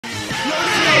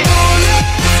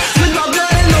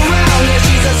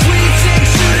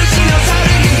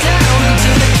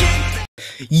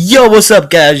Yo, what's up,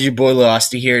 guys? Your boy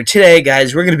Losty here. Today,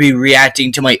 guys, we're gonna be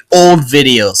reacting to my old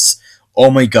videos.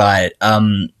 Oh my god.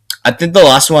 I think the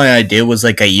last one I did was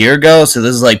like a year ago, so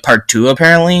this is like part 2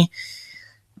 apparently.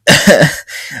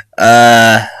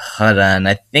 Hold on.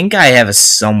 I think I have it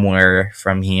somewhere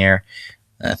from here.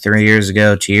 3 years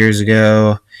ago, 2 years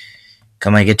ago.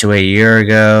 Come I get to a year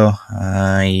ago.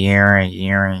 A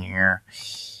year.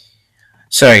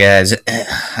 Sorry, guys.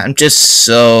 I'm just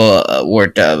so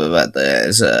worked up about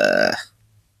this.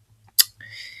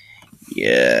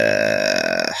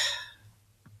 Yeah.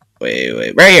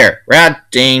 Wait. Right here.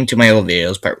 Reacting to my old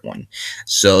videos, part 1.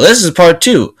 So this is part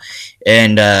 2.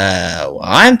 And what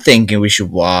I'm thinking we should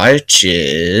watch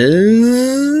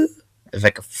is... If I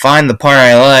can find the part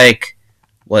I like...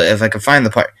 Well, if I can find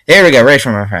the part... There we go, right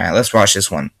from my friend. Let's watch this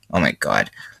one. Oh my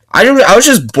god. I was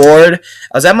just bored.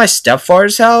 I was at my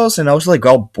stepfather's house, and I was like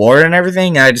all bored and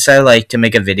everything. And I decided like to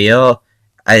make a video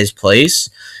at his place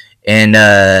and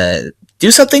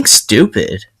do something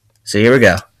stupid. So here we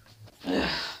go.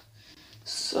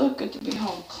 So good to be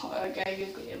home. I gotta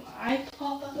get my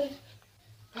iPod.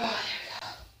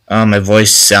 My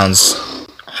voice sounds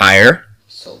higher,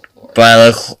 So bored. but I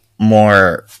look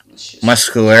more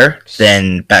muscular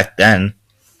than back then.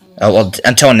 Well,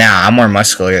 until now, I'm more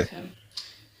muscular.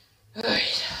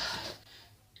 Alright.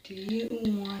 Do you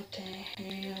want to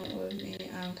hang out with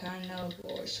me? I'm kind of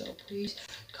bored, so please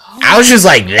come. I was just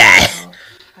like that.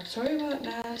 I'm sorry about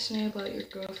asking me about your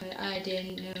girlfriend. I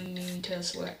didn't mean to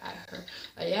swear at her.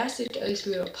 I asked her to ice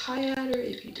a pie at her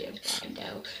if you didn't find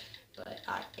out. But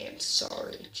I am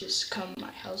sorry. Just come to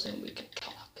my house and we can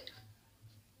talk.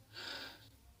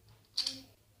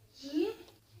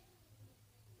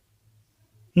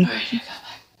 Alright, I got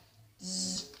back.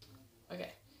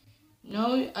 Okay.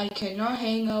 No, I cannot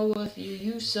hang out with you.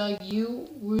 You suck. You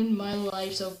ruined my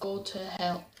life, so go to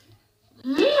hell.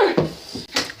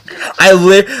 I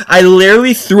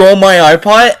literally threw my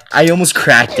iPod. I almost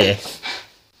cracked it.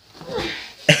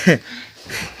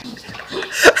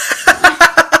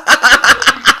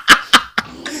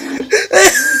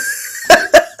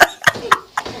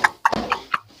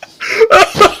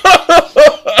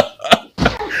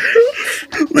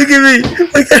 Look at me.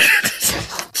 Look at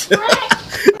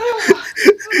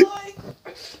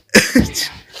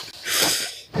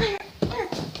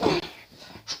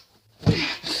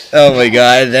Oh my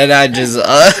god, then I just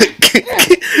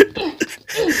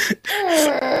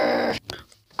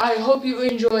I hope you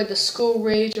enjoyed the school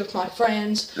rage of my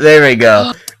friends. There we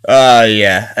go.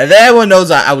 Yeah. And then everyone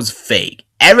knows I was fake.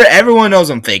 Everyone knows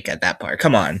I'm fake at that part.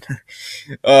 Come on.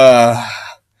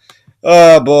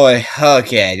 Oh boy.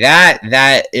 Okay,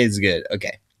 that is good.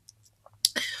 Okay.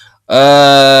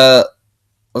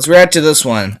 Let's react to this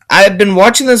one. I've been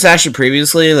watching this actually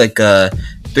previously, like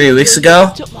 3 weeks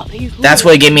ago. That's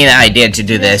what gave me the idea to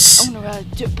do this.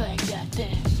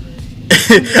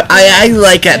 I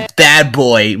like a bad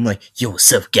boy. I'm like, yo,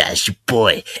 what's up, guys? Your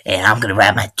boy, and I'm gonna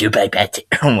ride my dirtbag back to.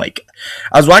 Oh my god!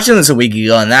 I was watching this a week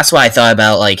ago, and that's why I thought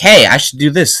about like, hey, I should do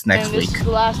this next week. This is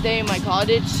the last day in my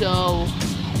cottage, so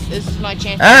this is my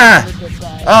chance.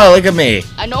 Oh, look at me!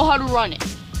 I know how to run it.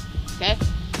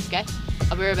 Okay,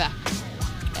 I'll be right back.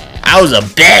 I was a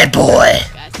bad boy.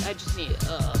 Guys, I just need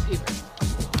paper. Okay,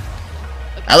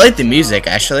 I like the music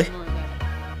actually.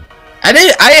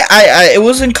 It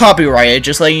wasn't copyrighted,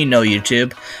 just letting you know,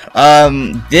 YouTube.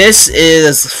 This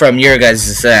is from your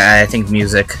guys' I think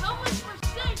music.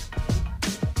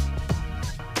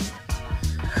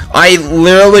 I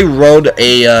literally rode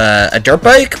a dirt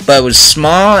bike, but it was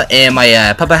small, and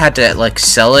my papa had to like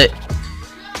sell it.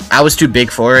 I was too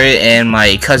big for it, and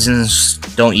my cousins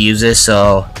don't use it,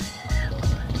 so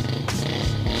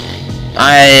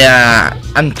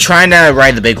I'm trying to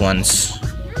ride the big ones.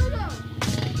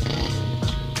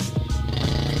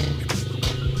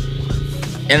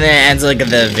 And then it ends like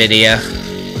the video.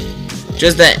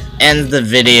 Just that ends the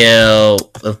video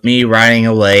of me riding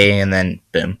away, and then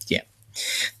boom, yeah.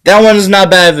 That one is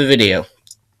not bad of a video.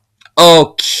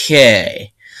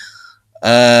 Okay.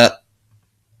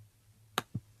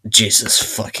 Jesus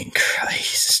fucking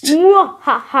Christ. Oh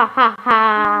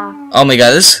my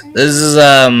god, this is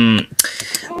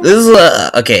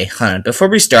okay, hold on. Before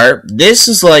we start, this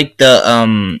is like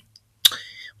the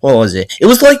what was it? It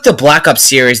was like the Black Ops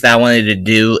series that I wanted to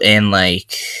do, and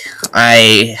like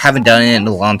I haven't done it in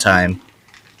a long time.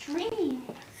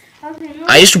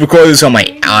 I used to record this on my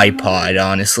iPod,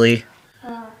 honestly.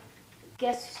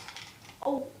 Guess.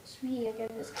 Oh, sweet! I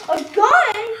get this. A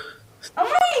gun? I'm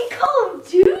playing Call of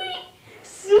Duty.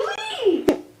 Sweet.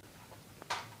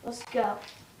 Let's go. All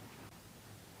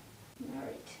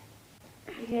right.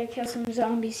 We gotta kill some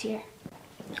zombies here.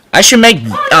 I should make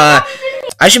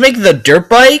I should make the dirt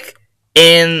bike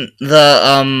and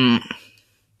the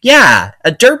yeah,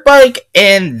 a dirt bike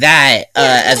and that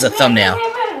as a thumbnail.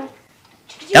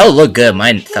 That would look good,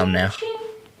 my thumbnail.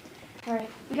 Alright,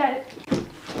 we got it.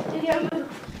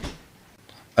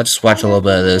 I'll just watch a little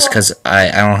bit of this because I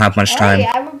don't have much time.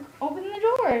 Alright, I will open the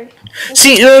door.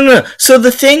 See, no. So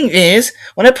the thing is,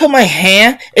 when I put my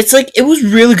hand, it's like, it was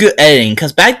really good editing.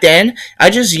 Because back then, I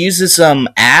just used this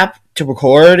app to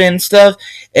record and stuff.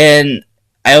 And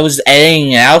I was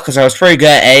editing it out because I was pretty good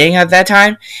at editing at that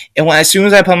time. And as soon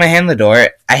as I put my hand in the door,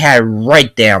 I had it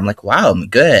right there. I'm like, wow, I'm a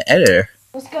good editor.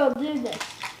 Let's go do this.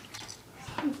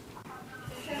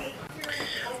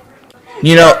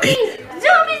 You know,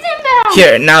 Zombies inbound!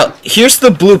 here, now, here's the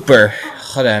blooper.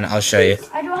 Hold on, I'll show you.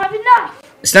 I don't have enough.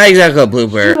 It's not exactly a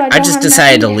blooper. Dude, I I don't just have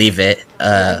decided to nothing leave it.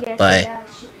 But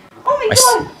Oh my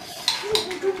god!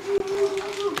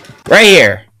 right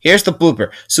here, here's the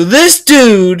blooper. So this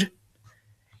dude,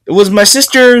 it was my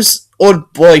sister's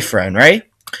old boyfriend, right?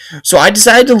 So I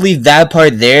decided to leave that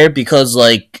part there because,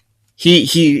 like,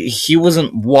 he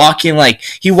wasn't walking like,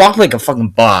 he walked like a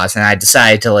fucking boss, and I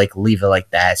decided to, like, leave it like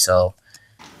that. So.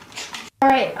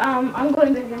 Alright, I'm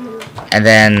going back into the... And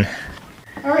then,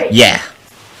 Alright. yeah.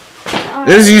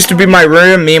 This used to be my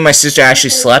room. Me and my sister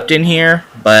actually slept in here,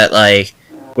 but, like,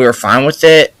 we were fine with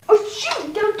it. Oh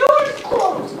shoot, the door is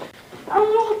closed.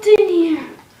 I'm locked in here.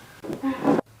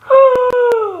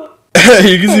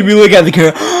 You can see me look at the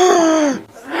camera.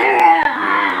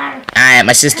 Alright,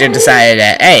 my sister decided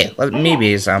that, hey, let me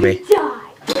be a zombie.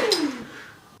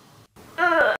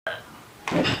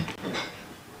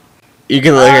 You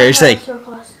can look at her, she's like, So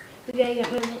close. We gotta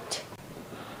get moving.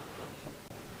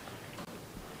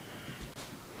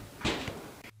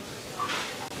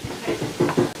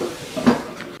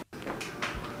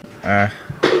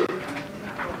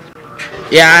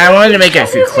 yeah, I wanted to make a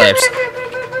few clips.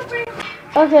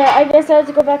 Okay, I guess I have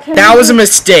to go back in. That was a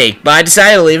mistake, but I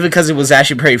decided to leave it because it was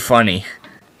actually pretty funny.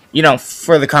 You know,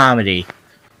 for the comedy.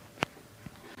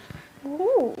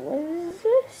 Ooh, what is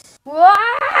this?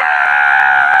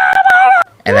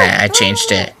 And then I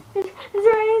changed it. Is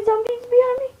there any zombies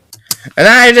behind me? And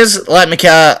then I just let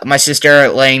Michaela, my sister,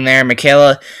 laying there.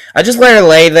 Michaela, I just let her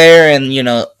lay there, and you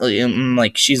know,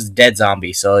 like she's a dead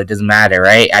zombie, so it doesn't matter,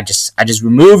 right? I just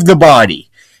removed the body.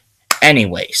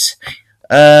 Anyways,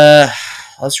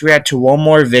 let's react to one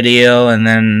more video, and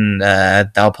then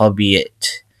that'll probably be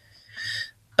it.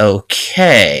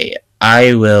 Okay,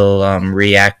 I will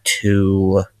react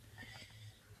to.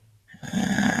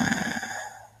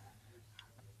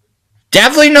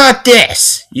 Definitely not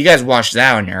this. You guys watch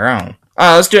that on your own.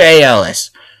 Oh, let's do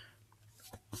ALS.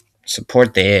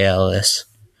 Support the ALS.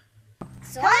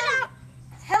 So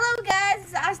hello guys,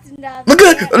 it's Austin Dobbs. Look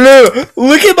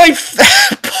at my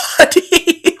fat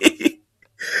body.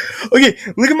 Okay,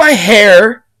 look at my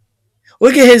hair.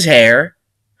 Look at his hair.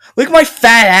 Look at my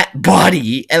fat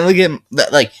body, and look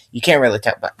at like you can't really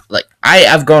tell, but like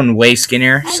I've grown way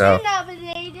skinnier. So. I've been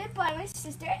nominated by my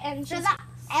sister and she's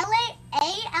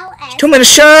ALS. 2 minutes,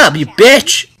 shut up, you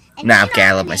bitch! Nah, okay,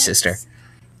 I love my sister.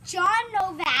 John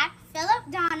Novak, Philip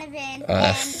Donovan,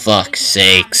 Fuck's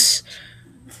sakes.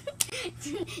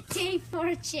 Jay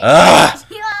Fortune. You all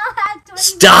have 20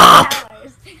 stop!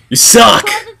 hours. You suck!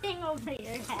 Hold the thing over your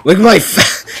head. Look at my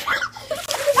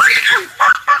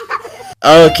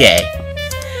okay.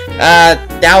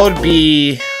 That would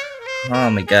be... Oh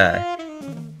my god.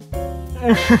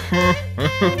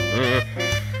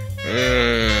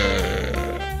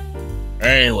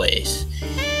 Anyways,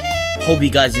 hope you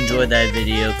guys enjoyed that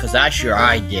video, because I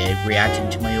did, reacting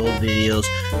to my old videos.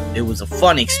 It was a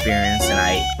fun experience, and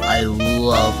I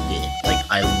loved it. Like,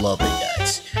 I love it,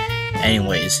 guys.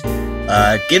 Anyways,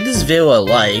 give this video a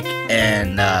like,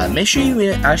 and make sure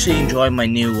you actually enjoy my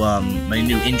new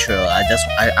intro.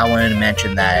 I wanted to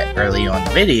mention that early on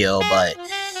the video, but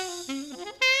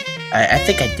I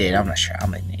think I did. I'm not sure.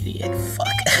 I'm an idiot. Fuck.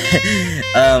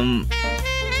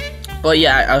 But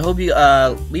yeah, I hope you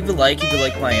leave a like if you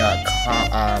like my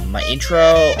my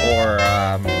intro, or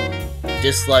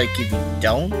dislike if you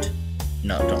don't.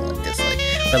 No, don't like dislike.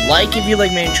 But like if you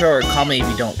like my intro, or comment if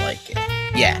you don't like it.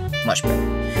 Yeah, much better.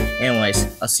 Anyways,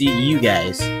 I'll see you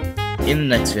guys in the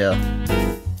next video.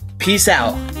 Peace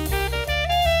out.